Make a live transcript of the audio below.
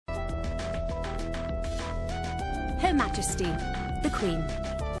Her Majesty, the Queen.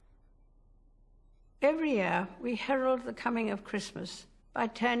 Every year, we herald the coming of Christmas by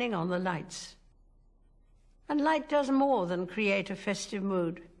turning on the lights. And light does more than create a festive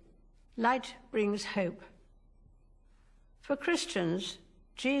mood. Light brings hope. For Christians,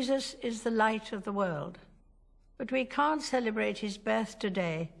 Jesus is the light of the world. But we can't celebrate his birth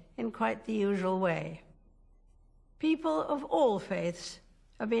today in quite the usual way. People of all faiths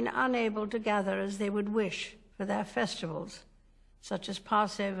have been unable to gather as they would wish for their festivals, such as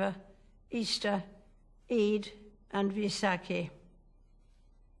Passover, Easter, Eid, and Vaisakhi.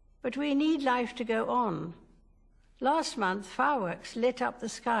 But we need life to go on. Last month, fireworks lit up the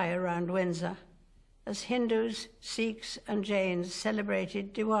sky around Windsor as Hindus, Sikhs, and Jains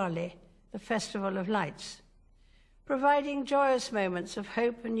celebrated Diwali, the Festival of Lights, providing joyous moments of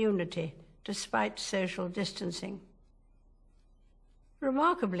hope and unity despite social distancing.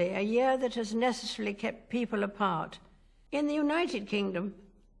 Remarkably, a year that has necessarily kept people apart, in the United Kingdom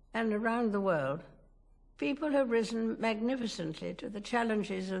and around the world, people have risen magnificently to the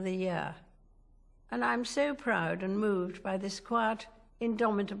challenges of the year, and I'm so proud and moved by this quiet,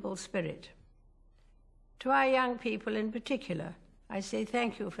 indomitable spirit. To our young people in particular, I say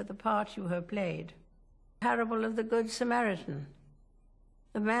thank you for the part you have played. The parable of the Good Samaritan.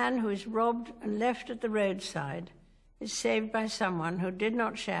 The man who is robbed and left at the roadside is saved by someone who did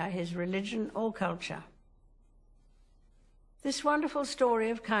not share his religion or culture. This wonderful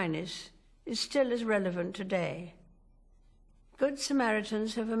story of kindness is still as relevant today. Good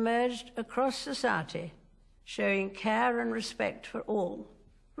Samaritans have emerged across society, showing care and respect for all,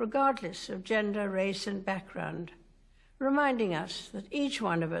 regardless of gender, race, and background, reminding us that each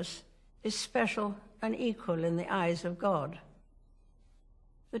one of us is special and equal in the eyes of God.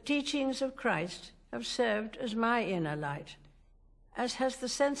 The teachings of Christ have served as my inner light, as has the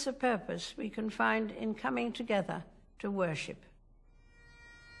sense of purpose we can find in coming together to worship.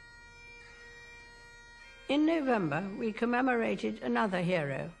 In November, we commemorated another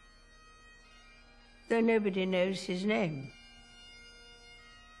hero, though nobody knows his name.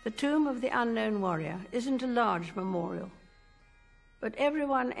 The tomb of the unknown warrior isn't a large memorial, but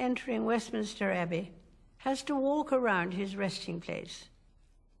everyone entering Westminster Abbey has to walk around his resting place,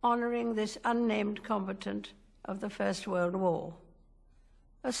 honoring this unnamed combatant of the First World War,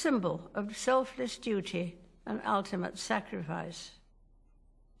 a symbol of selfless duty and ultimate sacrifice.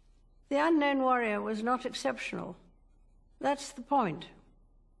 The unknown warrior was not exceptional. That's the point.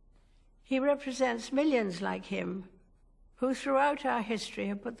 He represents millions like him who throughout our history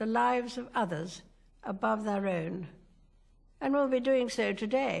have put the lives of others above their own, and will be doing so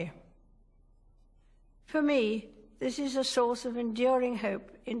today. For me, this is a source of enduring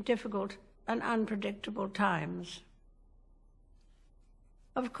hope in difficult and unpredictable times.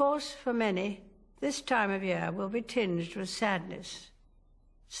 Of course, for many, this time of year will be tinged with sadness,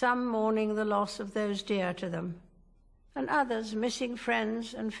 some mourning the loss of those dear to them, and others missing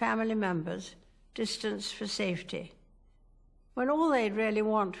friends and family members distanced for safety, when all they'd really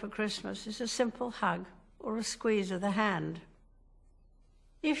want for Christmas is a simple hug or a squeeze of the hand.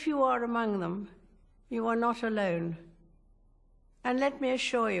 If you are among them, you are not alone, and let me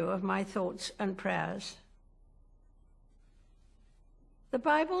assure you of my thoughts and prayers. The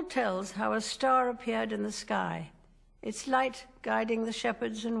Bible tells how a star appeared in the sky, its light guiding the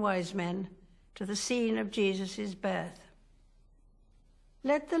shepherds and wise men to the scene of Jesus' birth.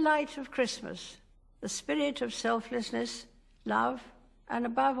 Let the light of Christmas, the spirit of selflessness, love, and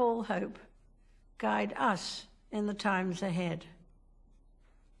above all hope, guide us in the times ahead.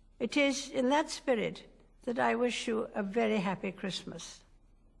 It is in that spirit that I wish you a very happy Christmas.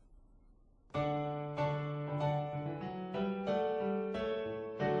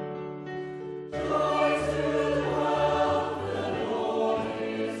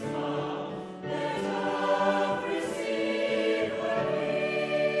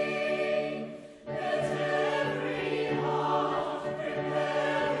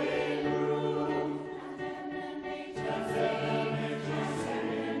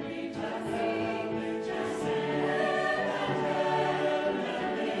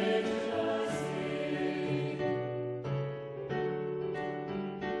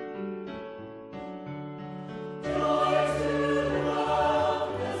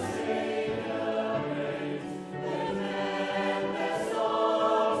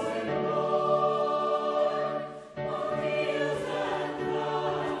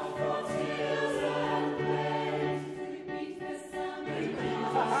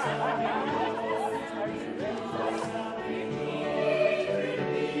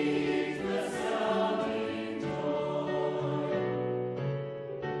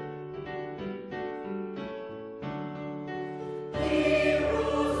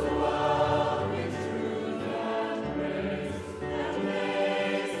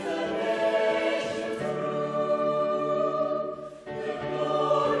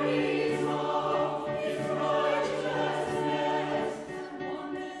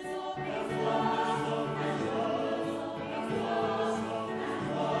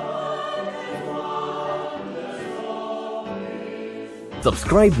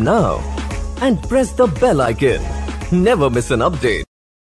 Subscribe now and press the bell icon. Never miss an update.